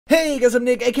Hey guys, I'm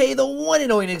Nick, aka the one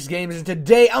and only Nick's Games, and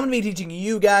today I'm going to be teaching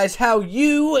you guys how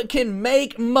you can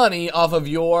make money off of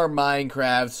your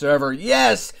Minecraft server.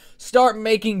 Yes! Start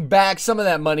making back some of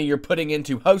that money you're putting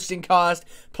into hosting cost,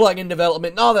 plugin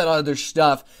development, and all that other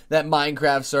stuff that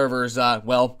Minecraft servers,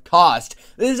 cost.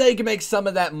 This is how you can make some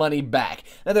of that money back.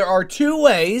 Now, there are two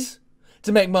ways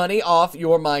to make money off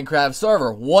your Minecraft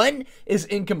server. One is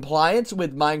in compliance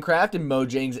with Minecraft and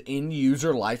Mojang's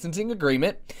end-user licensing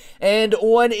agreement, and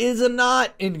one is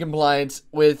not in compliance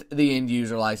with the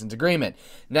end-user license agreement.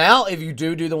 Now, if you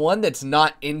do the one that's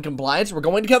not in compliance, we're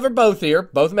going to cover both here,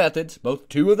 both methods,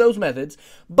 two of those methods,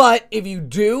 but if you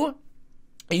do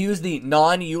use the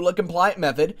non-EULA compliant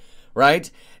method,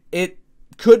 right, it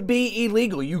could be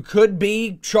illegal. You could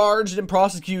be charged and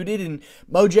prosecuted, and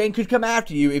Mojang could come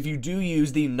after you if you do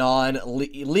use the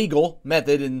non-legal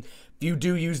method, and if you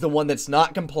do use the one that's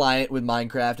not compliant with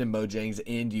Minecraft and Mojang's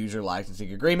end-user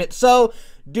licensing agreement. So,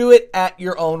 do it at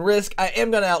your own risk. I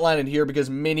am going to outline it here because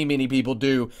many people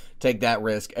do take that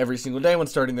risk every single day when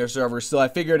starting their servers, so I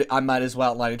figured I might as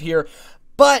well outline it here.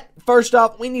 But first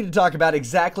off, we need to talk about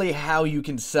exactly how you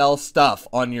can sell stuff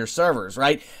on your servers,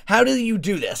 right? How do you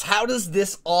do this? How does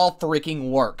this all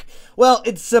freaking work? Well,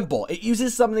 it's simple. It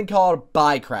uses something called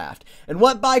Buycraft. And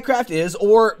what Buycraft is,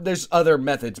 or there's other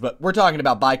methods, but we're talking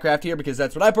about Buycraft here because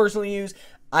that's what I personally use.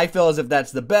 I feel as if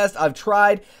that's the best. I've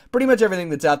tried pretty much everything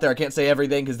that's out there. I can't say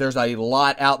everything because there's a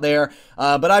lot out there,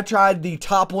 but I've tried the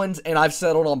top ones and I've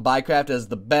settled on Buycraft as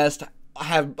the best. I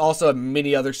have also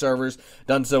many other servers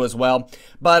done so as well.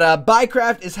 But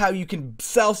Buycraft is how you can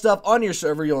sell stuff on your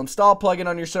server. You'll install a plugin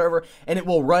on your server, and it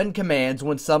will run commands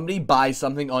when somebody buys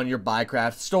something on your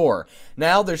Buycraft store.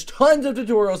 Now, there's tons of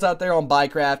tutorials out there on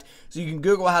Buycraft, so you can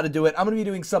Google how to do it. I'm going to be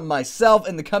doing some myself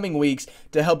in the coming weeks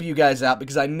to help you guys out,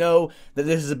 because I know that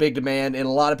this is a big demand, and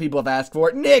a lot of people have asked for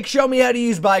it. Nick, show me how to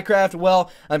use Buycraft. Well,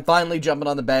 I'm finally jumping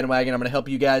on the bandwagon. I'm going to help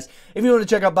you guys. If you want to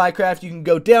check out Buycraft, you can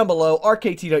go down below,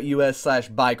 rkt.us/Buycraft,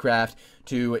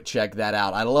 to check that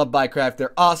out. I love Buycraft.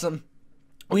 They're awesome.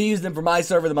 We use them for my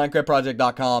server,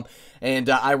 theminecraftproject.com, and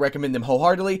I recommend them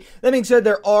wholeheartedly. That being said,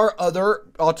 there are other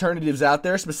alternatives out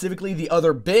there. Specifically, the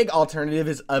other big alternative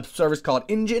is a service called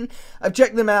Engine. I've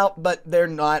checked them out, but they're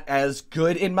not as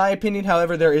good in my opinion.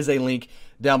 However, there is a link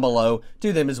down below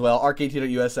to them as well,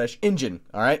 rkt.us/engine.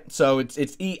 All right, so it's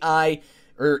ENIJIN,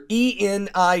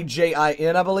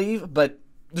 I believe, but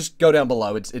just go down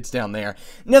below. It's down there.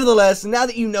 Nevertheless, now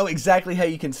that you know exactly how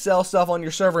you can sell stuff on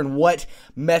your server and what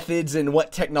methods and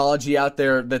what technology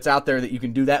that's out there that you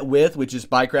can do that with, which is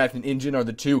Buycraft and Engine are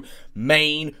the two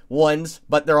main ones,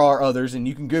 but there are others, and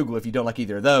you can Google if you don't like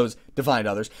either of those to find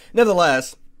others.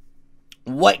 Nevertheless,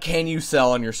 what can you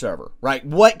sell on your server, right?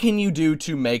 What can you do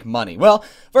to make money? Well,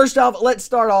 first off, let's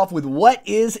start off with what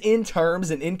is in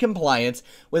terms and in compliance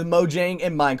with Mojang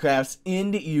and Minecraft's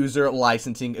end-user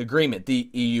licensing agreement, the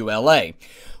EULA.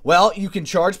 Well, you can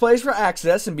charge players for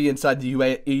access and be inside the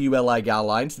EULA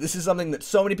guidelines. This is something that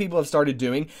so many people have started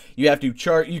doing. You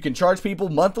can charge people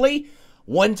monthly,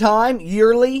 one time,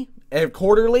 yearly,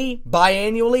 quarterly,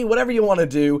 biannually, whatever you want to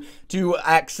do to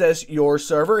access your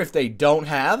server if they don't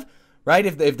have. Right?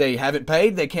 If they haven't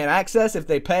paid, they can't access. If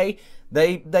they pay,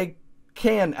 they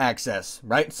can access.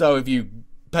 Right? So if you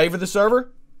pay for the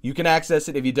server, you can access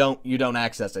it. If you don't, you don't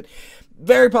access it.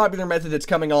 Very popular method that's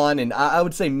coming on, and I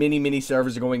would say many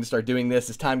servers are going to start doing this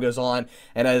as time goes on,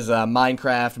 and as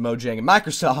Minecraft, Mojang, and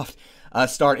Microsoft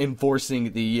start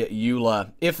enforcing the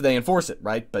EULA, if they enforce it,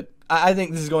 right? But I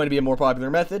think this is going to be a more popular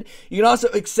method. You can also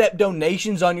accept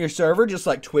donations on your server, just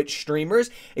like Twitch streamers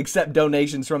accept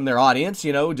donations from their audience,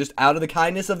 you know, just out of the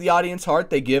kindness of the audience heart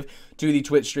they give to the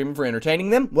Twitch streamer for entertaining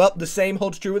them. Well, the same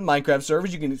holds true with Minecraft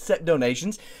servers. You can accept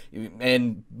donations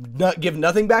and give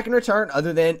nothing back in return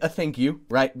other than a thank you,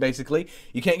 right, basically.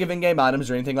 You can't give in-game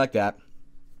items or anything like that.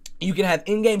 You can have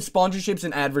in-game sponsorships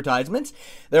and advertisements.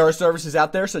 There are services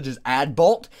out there such as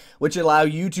AdBolt, which allow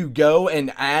you to go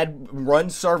and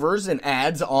run servers and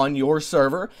ads on your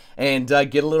server and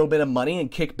get a little bit of money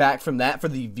and kick back from that for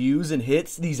the views and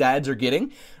hits these ads are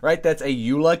getting, right? That's a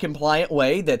EULA compliant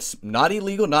way that's not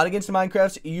illegal, not against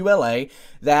Minecraft's EULA,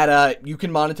 that you can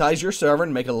monetize your server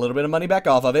and make a little bit of money back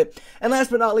off of it. And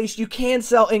last but not least, you can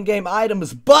sell in-game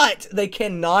items, but they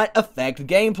cannot affect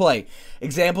gameplay.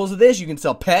 Examples of this, you can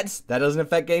sell pets. That doesn't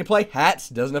affect gameplay. Hats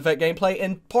doesn't affect gameplay.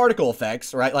 And particle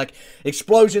effects, right? Like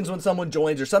explosions when someone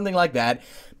joins or something like that,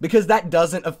 because that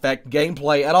doesn't affect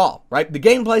gameplay at all, right? The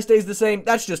gameplay stays the same.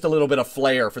 That's just a little bit of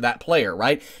flair for that player,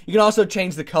 right? You can also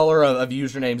change the color of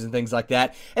usernames and things like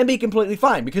that and be completely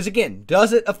fine, because again,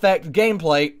 does it affect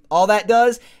gameplay? All that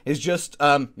does is just,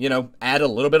 you know, add a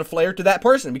little bit of flair to that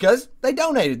person because they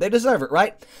donated. They deserve it,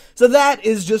 right? So that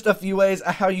is just a few ways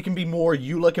of how you can be more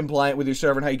EULA compliant with your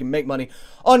server and how you can make money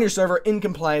on your server in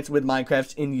compliance with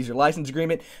Minecraft's end-user license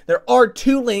agreement. There are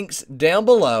 2 links down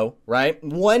below, right?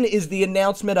 One is the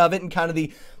announcement of it and kind of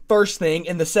the first thing,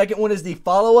 and the second one is the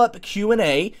follow-up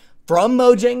Q&A from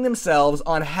Mojang themselves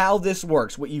on how this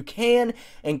works, what you can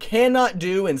and cannot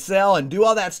do and sell and do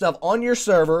all that stuff on your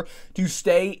server to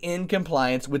stay in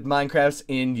compliance with Minecraft's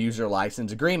end-user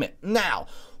license agreement. Now,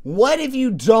 what if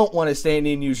you don't want to stay in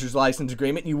the end-user's license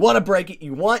agreement? You want to break it.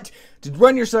 You want to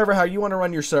run your server how you want to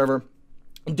run your server.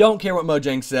 Don't care what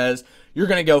Mojang says. You're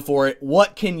going to go for it.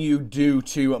 What can you do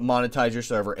to monetize your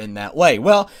server in that way?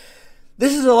 Well,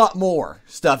 this is a lot more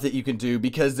stuff that you can do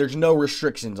because there's no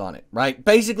restrictions on it, right?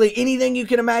 Basically, anything you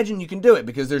can imagine, you can do it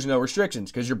because there's no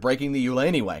restrictions because you're breaking the EULA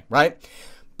anyway, right?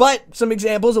 But some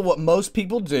examples of what most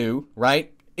people do,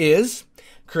 right, is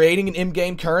creating an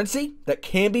in-game currency that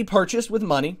can be purchased with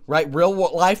money, right? Real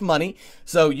life money.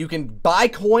 So you can buy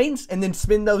coins and then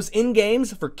spend those in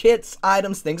games for kits,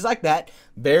 items, things like that.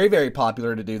 Very, very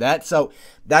popular to do that. So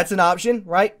that's an option,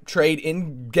 right? Trade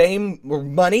in-game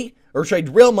money or trade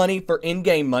real money for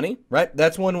in-game money, right?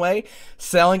 That's one way.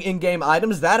 Selling in-game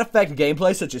items that affect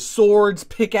gameplay, such as swords,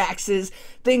 pickaxes,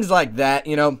 things like that,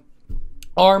 you know.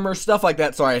 Armor, stuff like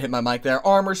that. Sorry, I hit my mic there.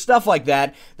 Armor, stuff like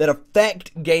that that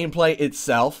affect gameplay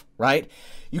itself, right?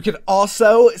 You can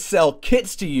also sell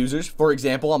kits to users. For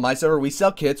example, on my server, we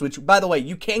sell kits, which, by the way,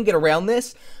 you can get around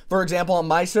this. For example, on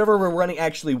my server, we're running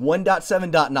actually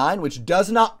 1.7.9, which does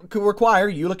not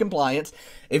require EULA compliance.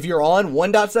 If you're on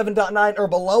 1.7.9 or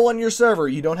below on your server,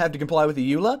 you don't have to comply with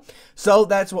the EULA. So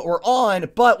that's what we're on,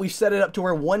 but we've set it up to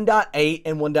where 1.8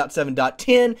 and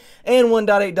 1.7.10 and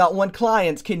 1.8.1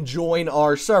 clients can join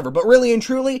our server. But really and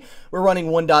truly, we're running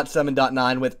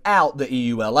 1.7.9 without the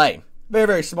EULA. Very,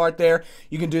 very smart there.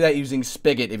 You can do that using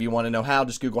Spigot if you want to know how.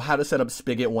 Just Google how to set up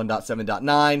Spigot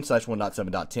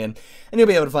 1.7.9/1.7.10, and you'll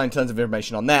be able to find tons of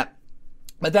information on that.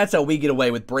 But that's how we get away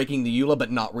with breaking the EULA,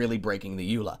 but not really breaking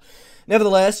the EULA.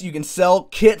 Nevertheless, you can sell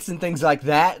kits and things like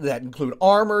that that include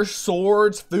armor,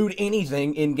 swords, food,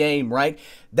 anything in-game, right?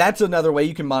 That's another way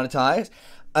you can monetize.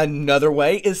 Another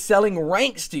way is selling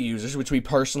ranks to users, which we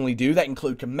personally do. That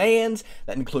include commands,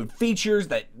 that include features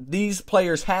that these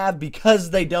players have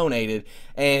because they donated,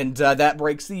 and that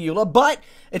breaks the EULA. But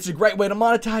it's a great way to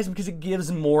monetize because it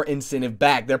gives more incentive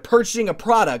back. They're purchasing a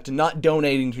product, not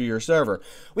donating to your server.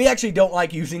 We actually don't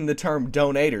like using the term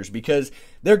donators because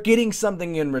they're getting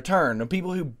something in return. The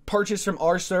people who purchase from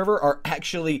our server are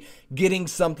actually getting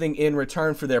something in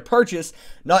return for their purchase,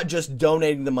 not just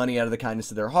donating the money out of the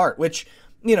kindness of their heart, which,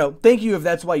 you know, thank you if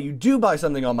that's why you do buy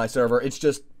something on my server. It's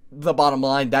just the bottom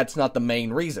line, that's not the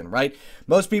main reason, right?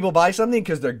 Most people buy something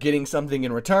because they're getting something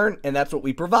in return, and that's what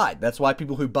we provide. That's why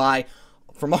people who buy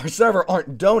from our server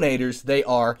aren't donators. They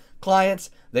are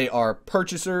clients, they are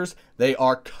purchasers, they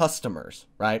are customers,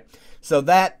 right? So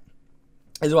that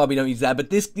is why we don't use that. But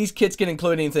these kits can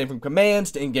include anything from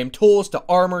commands to in-game tools to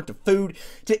armor to food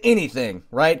to anything,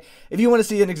 right? If you want to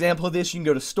see an example of this, you can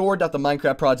go to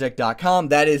store.theminecraftproject.com.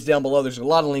 That is down below. There's a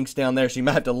lot of links down there, so you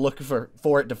might have to look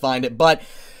for it to find it. But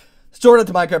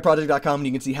store.theminecraftproject.com,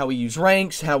 you can see how we use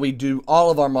ranks, how we do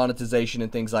all of our monetization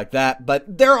and things like that.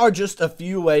 But there are just a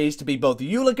few ways to be both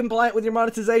EULA compliant with your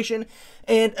monetization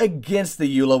and against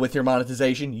the EULA with your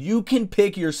monetization. You can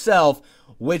pick yourself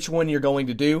which one you're going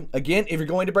to do. Again, if you're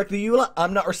going to break the EULA,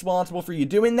 I'm not responsible for you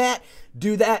doing that.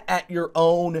 Do that at your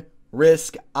own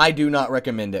risk. I do not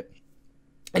recommend it.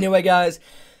 Anyway, guys,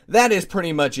 that is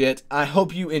pretty much it. I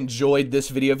hope you enjoyed this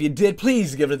video. If you did,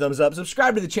 please give it a thumbs up.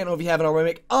 Subscribe to the channel if you haven't already.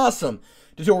 Make awesome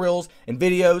tutorials and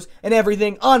videos and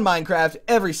everything on Minecraft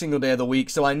every single day of the week,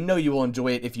 so I know you will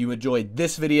enjoy it if you enjoyed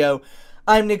this video.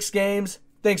 I'm Nick's Games.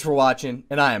 Thanks for watching,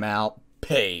 and I am out.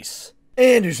 Peace.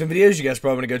 And there's some videos you guys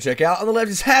probably want to go check out. On the left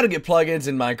is how to get plugins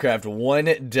in Minecraft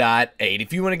 1.8.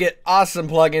 If you want to get awesome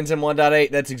plugins in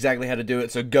 1.8, that's exactly how to do it,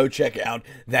 so go check out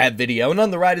that video. And on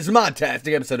the right is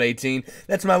Modtastic, episode 18.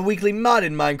 That's my weekly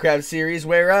modded Minecraft series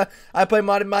where I play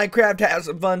modded Minecraft, have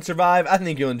some fun, survive. I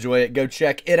think you'll enjoy it. Go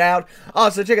check it out.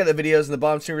 Also, check out the videos in the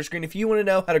bottom of your screen if you want to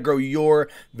know how to grow your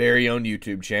very own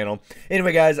YouTube channel.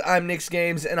 Anyway, guys, I'm Nick's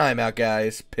Games, and I'm out,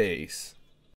 guys. Peace.